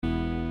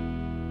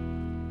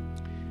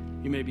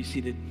You may be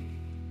seated.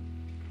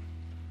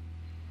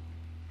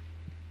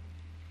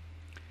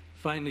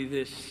 Finally,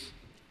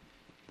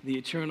 the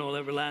eternal,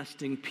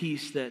 everlasting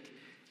peace that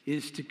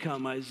is to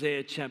come.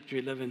 Isaiah chapter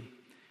 11.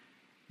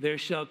 There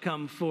shall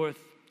come forth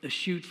a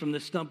shoot from the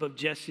stump of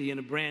Jesse,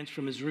 and a branch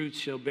from his roots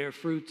shall bear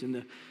fruit. And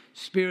the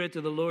Spirit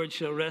of the Lord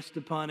shall rest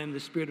upon him, the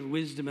Spirit of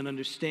wisdom and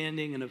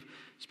understanding, and of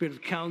Spirit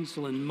of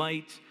counsel and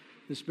might,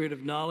 the Spirit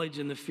of knowledge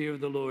and the fear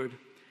of the Lord.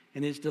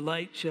 And his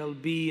delight shall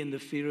be in the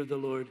fear of the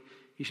Lord.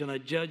 He shall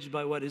not judge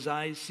by what his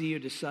eyes see, or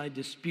decide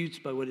disputes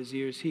by what his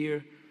ears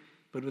hear.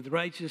 But with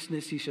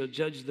righteousness he shall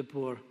judge the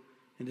poor,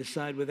 and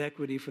decide with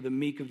equity for the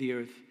meek of the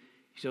earth.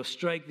 He shall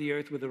strike the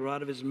earth with the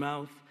rod of his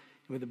mouth,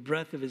 and with the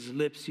breath of his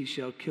lips he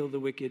shall kill the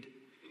wicked.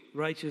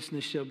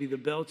 Righteousness shall be the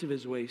belt of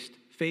his waist,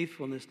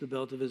 faithfulness the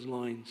belt of his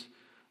loins.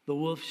 The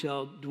wolf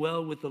shall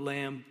dwell with the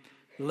lamb,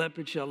 the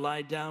leopard shall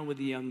lie down with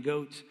the young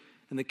goat,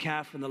 and the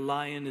calf and the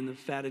lion and the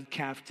fatted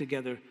calf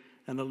together,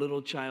 and a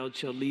little child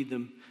shall lead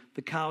them.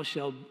 The cow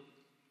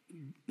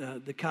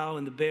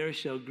and the bear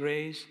shall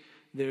graze,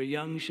 their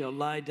young shall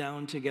lie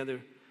down together.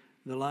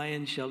 The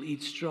lion shall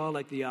eat straw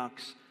like the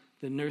ox.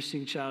 The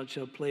nursing child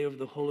shall play over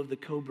the hole of the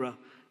cobra,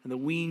 and the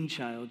weaned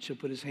child shall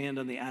put his hand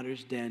on the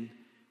adder's den.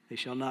 They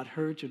shall not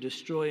hurt or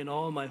destroy in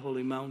all my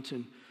holy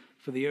mountain,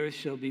 for the earth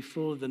shall be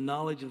full of the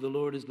knowledge of the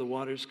Lord as the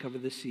waters cover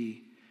the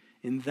sea.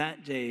 In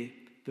that day,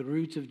 the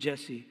root of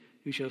Jesse,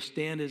 who shall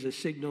stand as a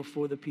signal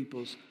for the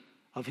peoples,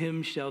 of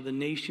him shall the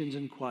nations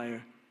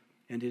inquire,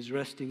 and his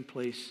resting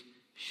place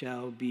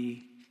shall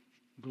be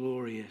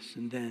glorious.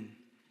 And then,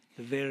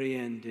 the very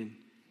end in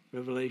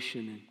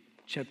Revelation in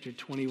chapter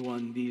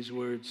 21, these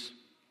words.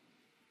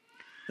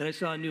 Then I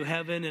saw a new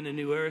heaven and a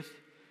new earth,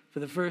 for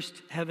the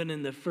first heaven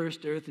and the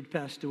first earth had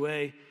passed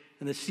away,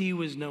 and the sea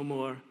was no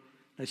more.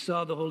 I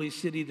saw the holy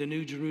city, the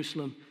new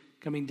Jerusalem,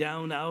 coming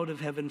down out of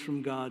heaven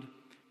from God,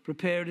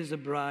 prepared as a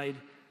bride,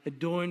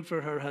 adorned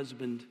for her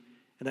husband.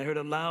 And I heard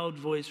a loud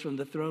voice from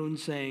the throne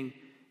saying,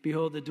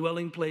 Behold, the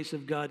dwelling place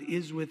of God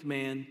is with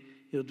man.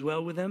 He'll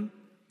dwell with them.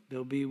 They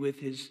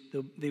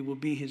will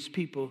be his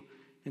people,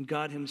 and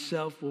God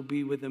himself will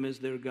be with them as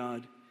their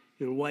God.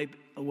 He'll wipe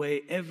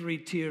away every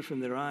tear from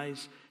their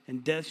eyes,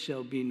 and death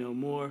shall be no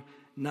more.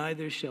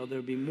 Neither shall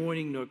there be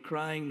mourning, nor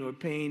crying, nor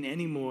pain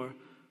any more,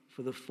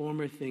 for the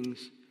former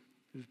things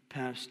have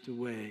passed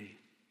away.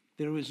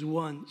 There was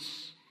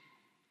once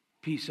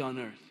peace on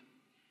earth.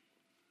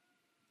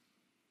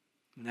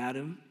 And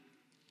Adam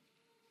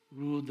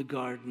ruled the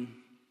garden,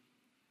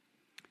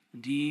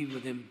 and Eve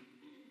with him.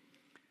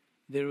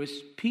 There was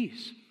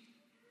peace.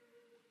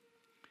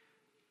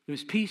 There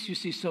was peace, you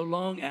see, so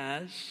long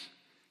as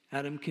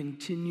Adam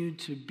continued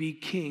to be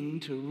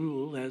king, to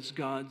rule as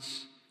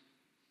God's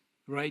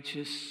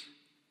righteous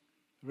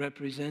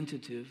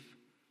representative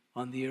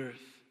on the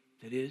earth.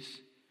 That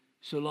is,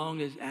 so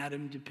long as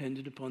Adam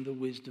depended upon the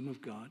wisdom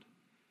of God,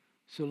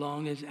 so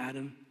long as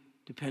Adam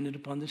depended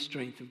upon the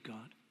strength of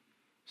God,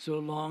 so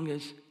long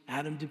as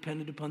Adam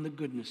depended upon the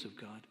goodness of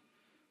God,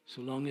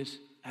 so long as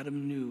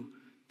Adam knew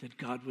that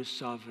God was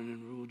sovereign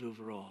and ruled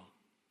over all.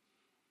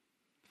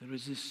 There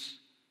was this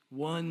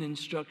one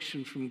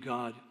instruction from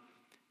God,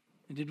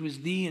 and it was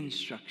the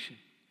instruction,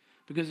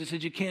 because it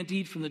said you can't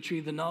eat from the tree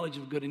of the knowledge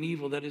of good and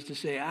evil. That is to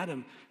say,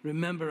 Adam,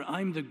 remember,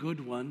 I'm the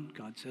good one,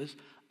 God says.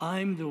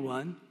 I'm the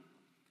one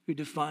who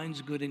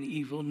defines good and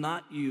evil,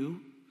 not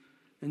you.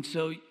 And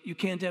so you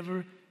can't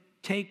ever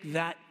take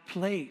that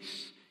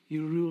place.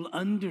 You rule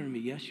under me.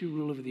 Yes, you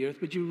rule over the earth,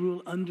 but you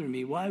rule under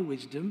me. Why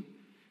wisdom?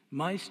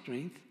 My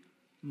strength,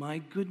 my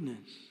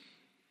goodness.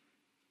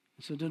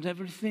 And so don't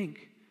ever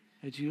think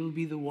that you'll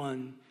be the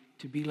one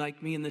to be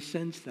like me in the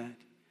sense that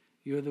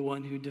you're the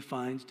one who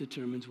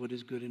determines what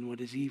is good and what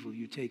is evil.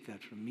 You take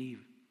that from me.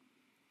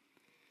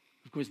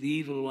 Of course, the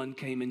evil one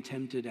came and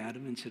tempted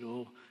Adam and said,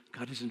 oh,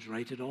 God isn't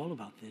right at all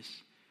about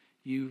this.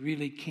 You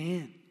really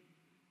can't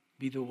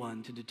be the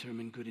one to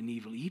determine good and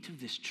evil. Eat of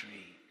this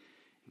tree.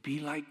 Be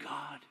like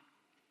God.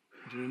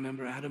 And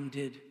remember, Adam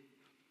did.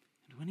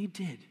 And when he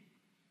did,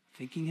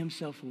 thinking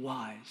himself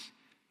wise,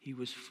 he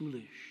was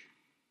foolish.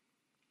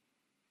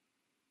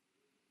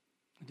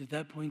 And at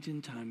that point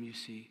in time, you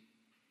see,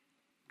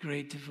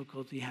 great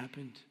difficulty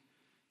happened.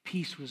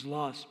 Peace was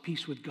lost.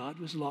 Peace with God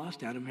was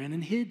lost. Adam ran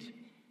and hid.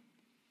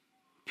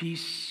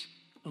 Peace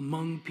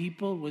among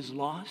people was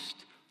lost.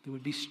 There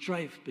would be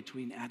strife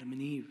between Adam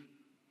and Eve.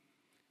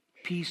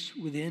 Peace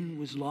within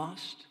was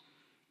lost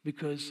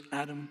because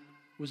Adam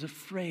was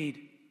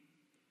afraid.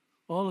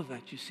 All of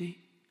that, you see,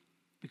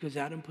 because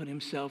Adam put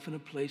himself in a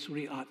place where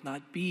he ought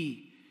not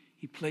be.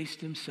 He placed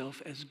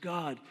himself as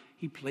God.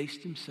 He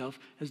placed himself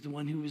as the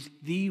one who was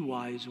the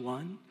wise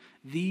one,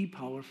 the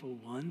powerful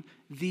one,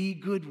 the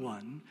good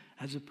one,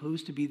 as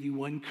opposed to be the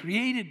one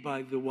created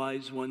by the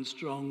wise one,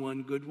 strong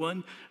one, good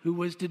one, who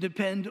was to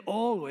depend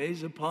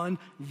always upon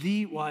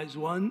the wise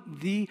one,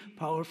 the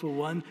powerful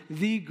one,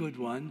 the good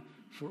one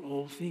for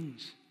all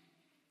things.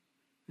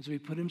 And so he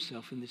put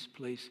himself in this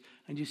place.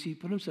 And you see, he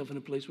put himself in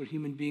a place where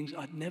human beings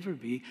ought never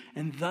be.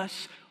 And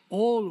thus,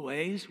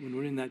 always, when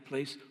we're in that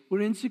place,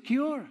 we're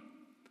insecure.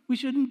 We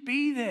shouldn't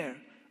be there.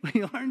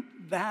 We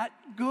aren't that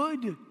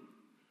good.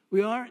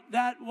 We aren't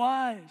that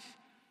wise.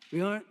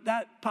 We aren't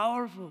that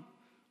powerful.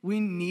 We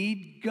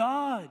need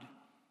God.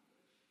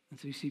 And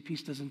so you see,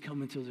 peace doesn't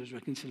come until there's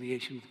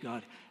reconciliation with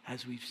God,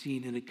 as we've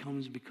seen, and it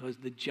comes because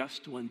the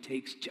just one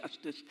takes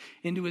justice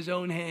into his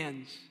own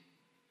hands.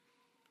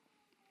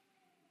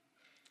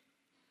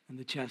 And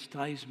the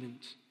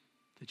chastisement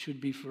that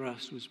should be for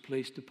us was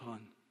placed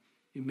upon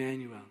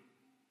Emmanuel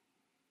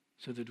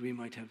so that we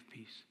might have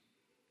peace.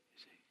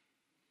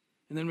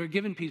 And then we're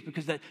given peace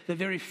because that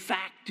very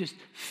fact just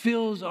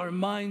fills our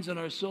minds and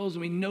our souls,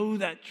 and we know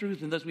that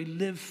truth, and thus we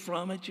live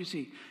from it, you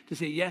see, to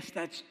say, yes,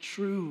 that's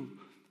true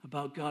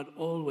about God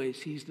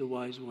always. He's the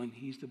wise one.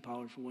 He's the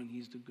powerful one.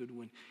 He's the good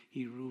one.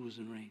 He rules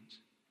and reigns.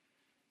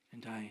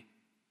 And I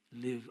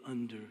live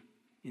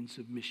in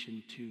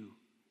submission to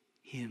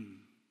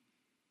him.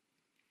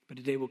 But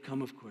a day will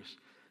come, of course,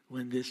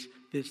 when this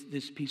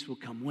peace will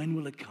come. When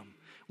will it come?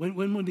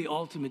 When will the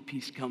ultimate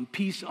peace come?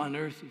 Peace on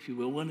earth, if you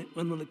will.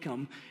 When will it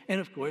come? And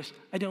of course,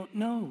 I don't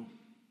know.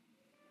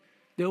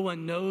 No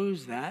one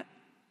knows that.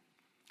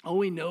 All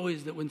we know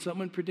is that when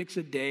someone predicts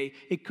a day,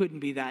 it couldn't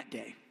be that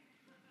day.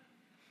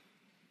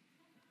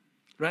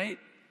 Right?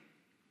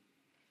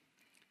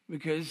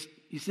 Because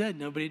you said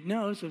nobody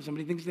knows, so if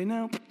somebody thinks they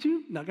know,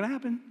 not going to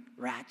happen.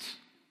 Rats.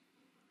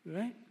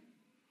 Right?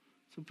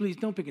 So please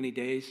don't pick any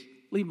days.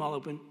 Leave them all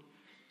open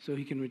so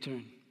he can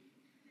return.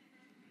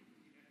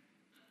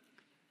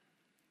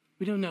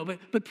 We don't know,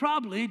 but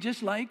probably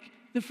just like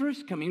the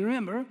first coming.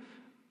 Remember,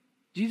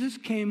 Jesus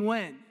came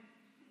when?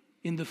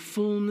 In the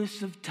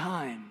fullness of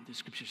time, the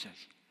scripture says.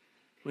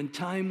 When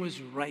time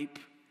was ripe,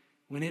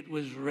 when it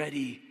was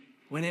ready,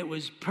 when it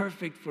was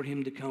perfect for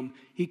him to come.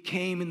 He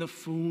came in the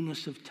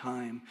fullness of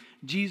time.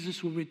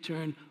 Jesus will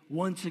return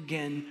once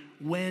again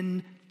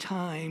when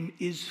time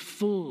is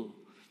full.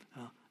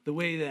 The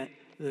way that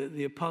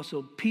the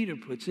Apostle Peter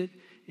puts it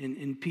in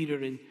 2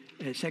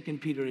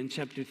 Peter in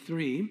chapter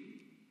 3,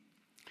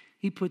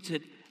 he puts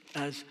it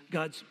as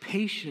God's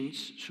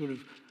patience sort of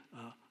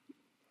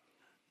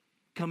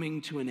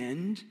coming to an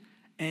end.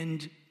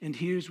 And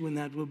here's when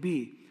that will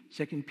be.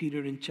 2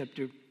 Peter in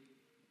chapter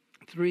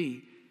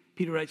 3,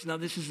 Peter writes, now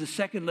this is the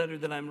second letter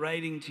that I'm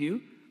writing to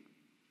you.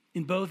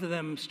 In both of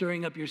them, I'm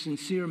stirring up your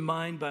sincere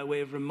mind by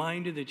way of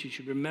reminder that you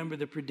should remember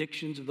the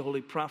predictions of the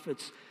holy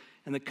prophets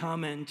and the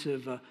commandment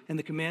of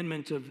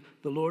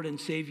the Lord and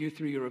Savior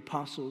through your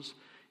apostles.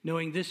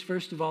 Knowing this,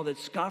 first of all, that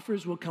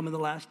scoffers will come in the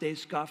last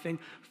days, scoffing,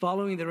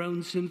 following their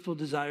own sinful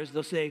desires.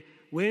 They'll say,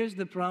 where's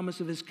the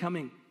promise of his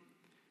coming?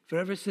 For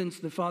ever since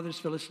the fathers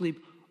fell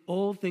asleep,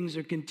 all things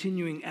are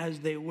continuing as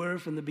they were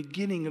from the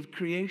beginning of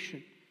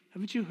creation.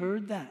 Haven't you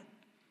heard that?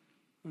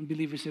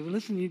 Unbelievers say, well,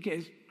 listen, you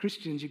guys,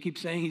 Christians, you keep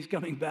saying he's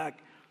coming back.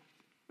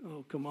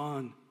 Oh, come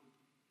on.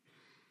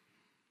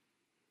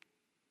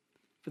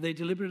 For they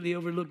deliberately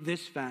overlooked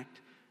this fact,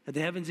 that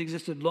the heavens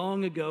existed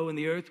long ago, and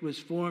the earth was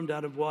formed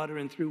out of water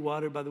and through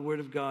water by the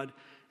word of God,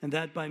 and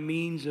that by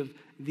means of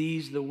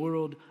these the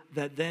world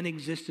that then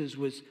existed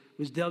was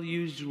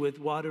deluged with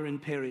water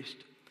and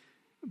perished.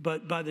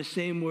 But by the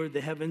same word, the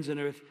heavens and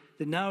earth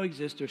that now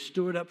exist are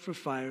stored up for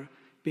fire,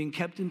 being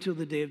kept until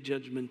the day of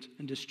judgment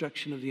and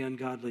destruction of the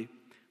ungodly.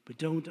 But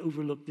don't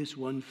overlook this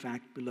one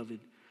fact, beloved,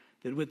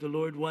 that with the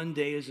Lord 1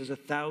 day is as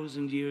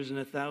 1,000 years, and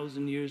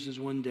 1,000 years is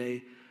 1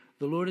 day.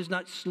 The Lord is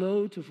not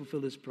slow to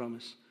fulfill his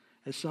promise,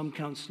 as some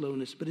count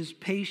slowness, but is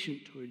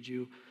patient towards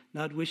you,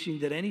 not wishing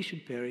that any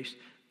should perish,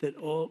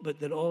 but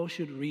that all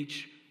should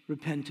reach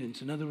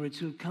repentance. In other words,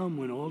 he'll come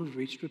when all have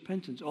reached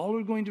repentance. All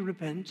are going to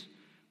repent,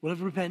 will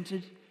have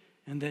repented,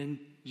 and then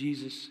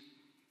Jesus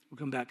will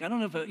come back. I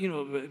don't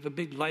know if a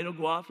big light will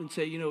go off and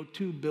say,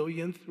 2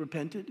 billionth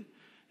repented,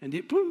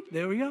 and boom,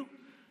 there we go,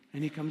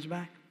 and he comes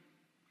back.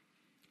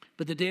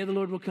 But the day of the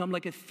Lord will come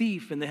like a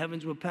thief, and the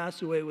heavens will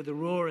pass away with a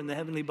roar, and the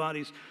heavenly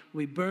bodies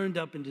will be burned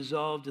up and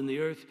dissolved, and the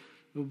earth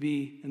will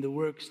be, and the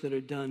works that are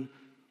done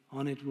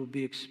on it will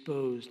be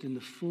exposed in the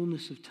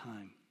fullness of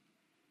time.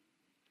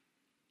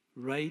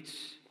 Right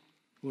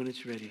when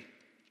it's ready,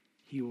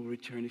 he will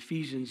return.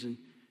 Ephesians in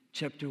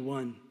chapter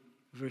 1,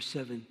 verse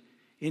 7.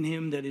 In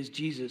him, that is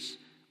Jesus,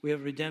 we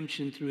have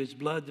redemption through his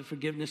blood, the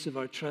forgiveness of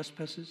our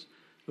trespasses,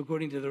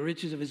 according to the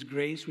riches of his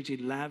grace, which he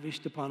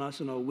lavished upon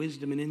us in all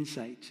wisdom and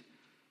insight,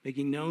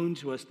 making known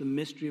to us the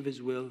mystery of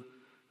his will,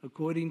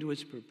 according to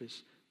his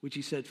purpose, which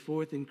he set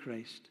forth in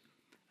Christ,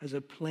 as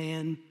a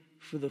plan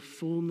for the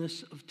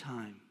fullness of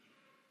time,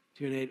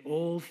 to unite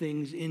all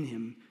things in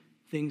him,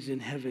 things in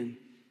heaven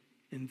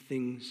and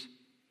things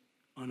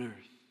on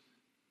earth.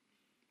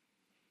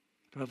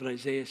 Prophet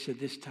Isaiah said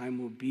this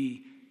time will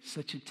be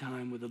such a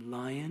time where the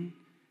lion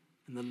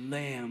and the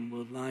lamb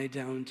will lie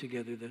down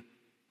together, the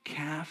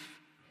calf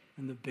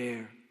and the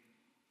bear,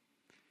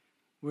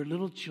 where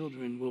little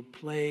children will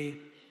play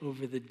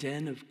over the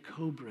den of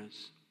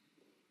cobras,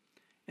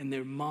 and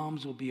their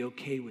moms will be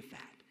okay with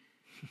that.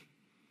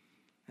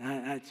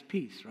 That's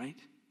peace, right?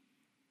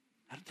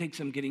 That takes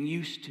some getting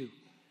used to.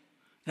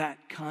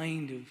 That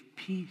kind of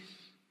peace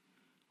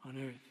on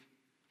earth.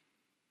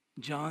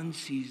 John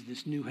sees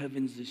this new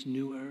heavens, this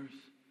new earth,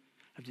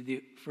 after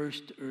the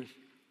first earth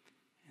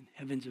and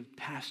heavens have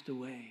passed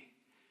away,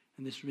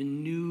 and this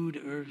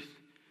renewed earth,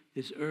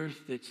 this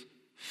earth that's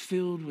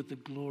filled with the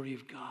glory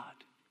of God,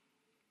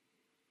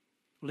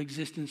 will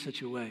exist in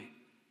such a way.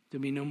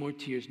 There'll be no more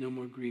tears, no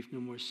more grief, no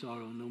more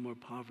sorrow, no more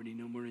poverty,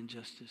 no more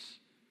injustice,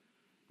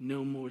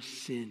 no more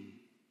sin.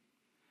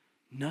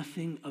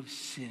 Nothing of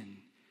sin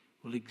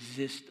will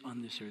exist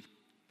on this earth.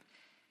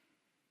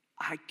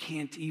 I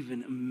can't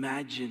even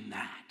imagine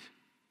that.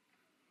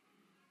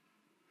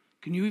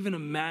 Can you even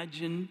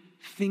imagine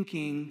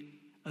thinking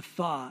a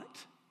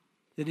thought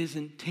that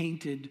isn't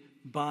tainted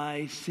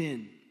by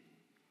sin?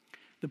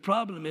 The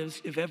problem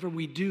is, if ever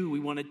we do, we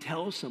want to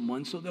tell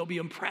someone so they'll be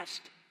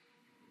impressed.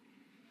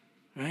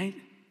 Right?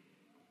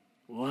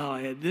 Wow,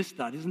 I had this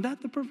thought. Isn't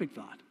that the perfect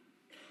thought?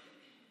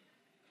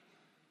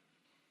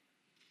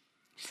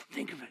 Just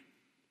think of it.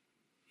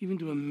 Even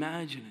to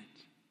imagine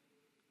it.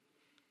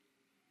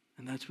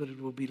 And that's what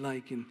it will be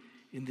like in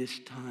this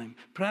time.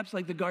 Perhaps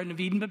like the Garden of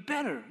Eden, but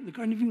better. The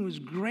Garden of Eden was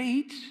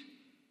great,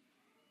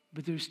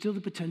 but there's still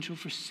the potential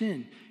for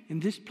sin. In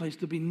this place,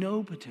 there'll be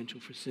no potential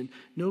for sin.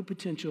 No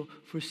potential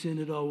for sin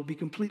at all. We'll be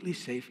completely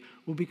safe.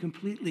 We'll be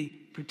completely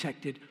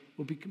protected.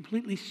 We'll be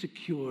completely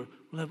secure.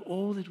 We'll have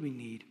all that we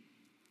need.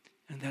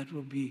 And that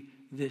will be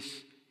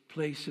this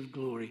place of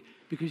glory.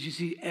 Because you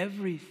see,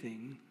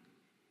 everything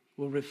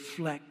will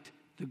reflect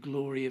the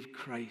glory of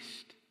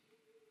Christ.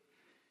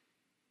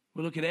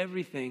 We'll look at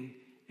everything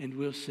and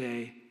we'll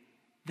say,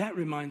 that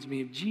reminds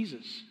me of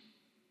Jesus.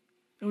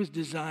 It was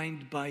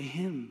designed by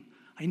him.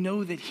 I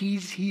know that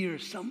he's here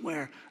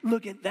somewhere.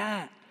 Look at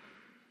that.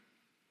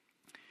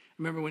 I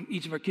remember when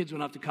each of our kids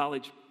went off to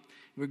college,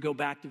 we'd go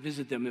back to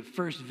visit them, the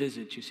first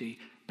visit, you see,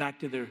 back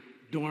to their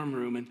dorm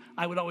room. And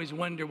I would always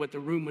wonder what the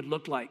room would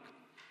look like.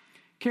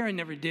 Karen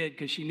never did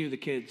because she knew the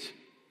kids.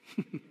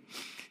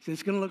 So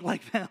it's going to look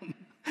like them.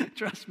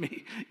 Trust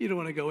me, you don't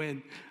want to go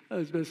in,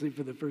 especially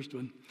for the first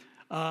one.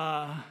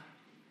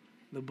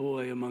 The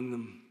boy among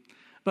them.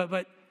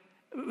 But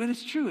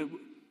it's true, it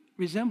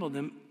resembled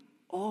them.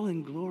 All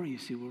in glory, you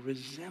see, will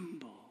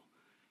resemble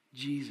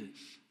Jesus.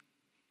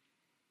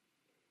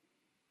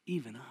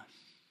 Even us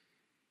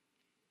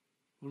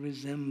will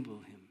resemble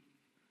him.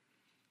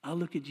 I'll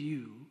look at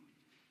you,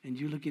 and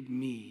you look at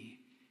me,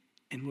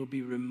 and we'll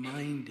be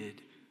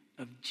reminded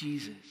of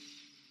Jesus,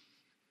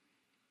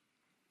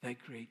 that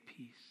great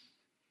peace.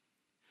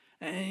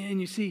 And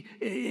you see,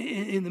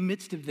 in the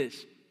midst of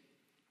this,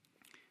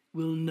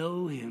 we'll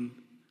know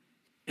him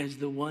as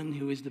the one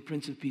who is the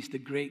Prince of Peace, the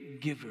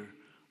great giver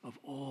of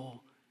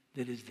all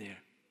that is there.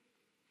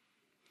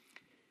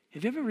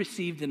 Have you ever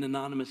received an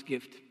anonymous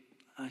gift?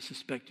 I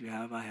suspect you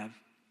have. I have.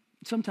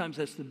 Sometimes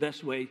that's the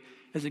best way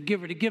as a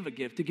giver to give a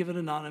gift, to give it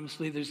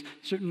anonymously. There's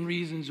certain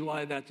reasons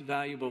why that's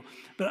valuable.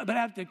 But I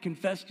have to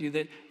confess to you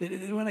that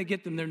when I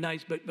get them, they're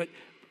nice, but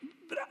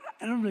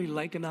I don't really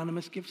like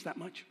anonymous gifts that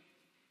much.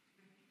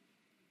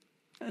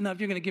 Now, if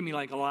you're going to give me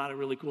like a lot of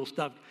really cool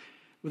stuff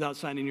without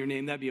signing your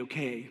name, that'd be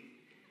okay.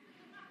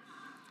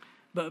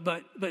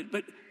 But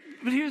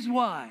here's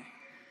why.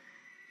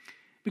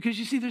 Because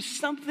you see, there's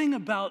something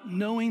about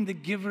knowing the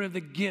giver of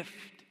the gift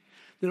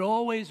that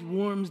always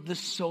warms the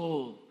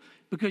soul.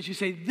 Because you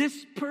say,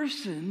 this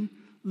person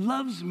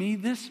loves me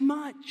this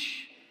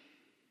much.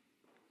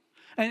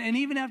 And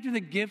even after the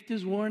gift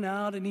is worn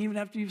out, and even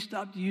after you've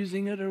stopped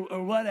using it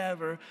or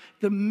whatever,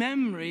 the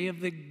memory of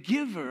the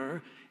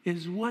giver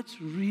is what's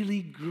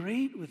really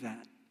great with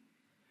that.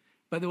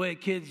 By the way,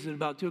 kids, at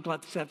about 2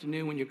 o'clock this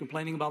afternoon, when you're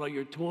complaining about all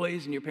your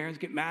toys and your parents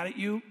get mad at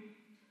you,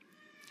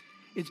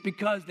 it's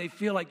because they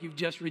feel like you've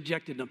just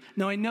rejected them.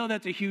 Now, I know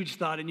that's a huge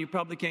thought, and you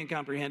probably can't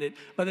comprehend it.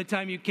 By the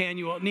time you can,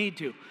 you won't need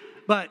to.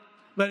 But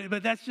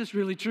that's just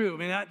really true. I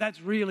mean,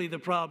 that's really the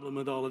problem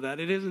with all of that.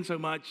 It isn't so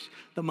much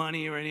the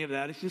money or any of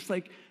that. It's just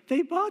like,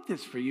 they bought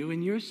this for you,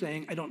 and you're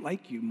saying, I don't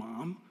like you,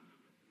 Mom,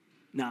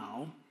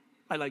 now.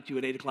 I liked you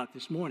at 8 o'clock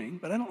this morning,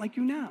 but I don't like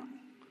you now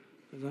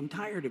because I'm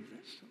tired of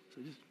this.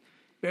 So just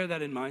bear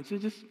that in mind. So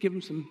just give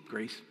them some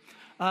grace.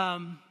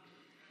 But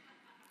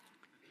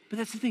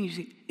that's the thing, you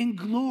see, in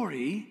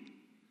glory,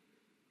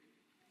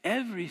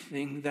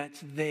 everything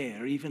that's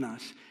there, even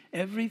us,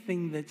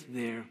 everything that's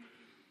there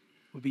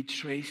will be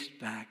traced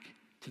back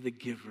to the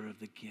giver of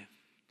the gift.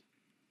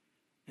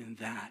 And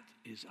that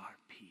is our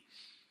peace.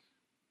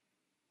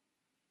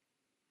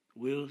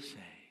 We'll say,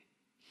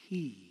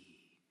 he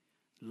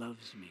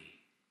loves me.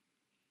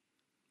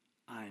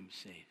 I'm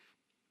safe.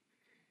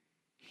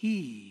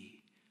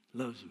 He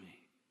loves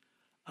me.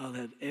 I'll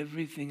have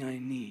everything I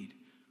need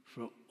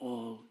for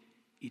all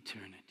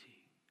eternity.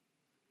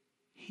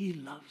 He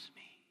loves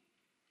me.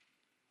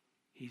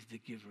 He's the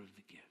giver of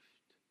the gift.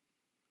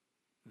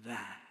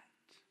 That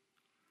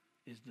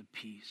is the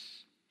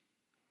peace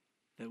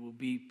that will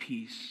be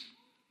peace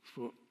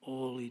for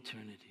all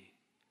eternity.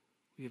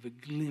 We have a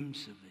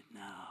glimpse of it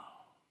now.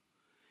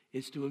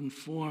 It's to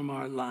inform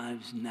our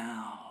lives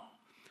now.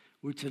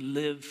 We're to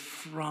live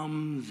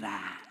from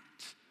that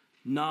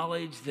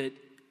knowledge that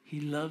he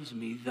loves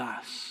me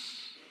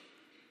thus.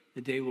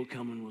 The day will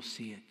come and we'll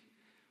see it.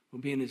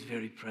 We'll be in his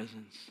very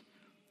presence.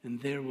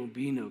 And there will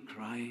be no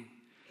crying.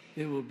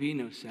 There will be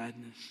no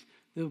sadness.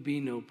 There will be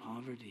no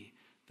poverty.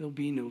 There will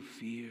be no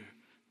fear.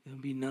 There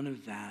will be none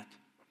of that,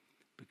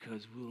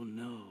 because we'll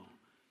know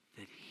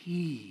that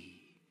he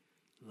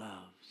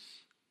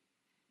loves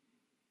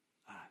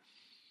us.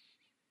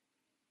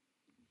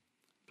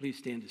 Please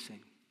stand to sing.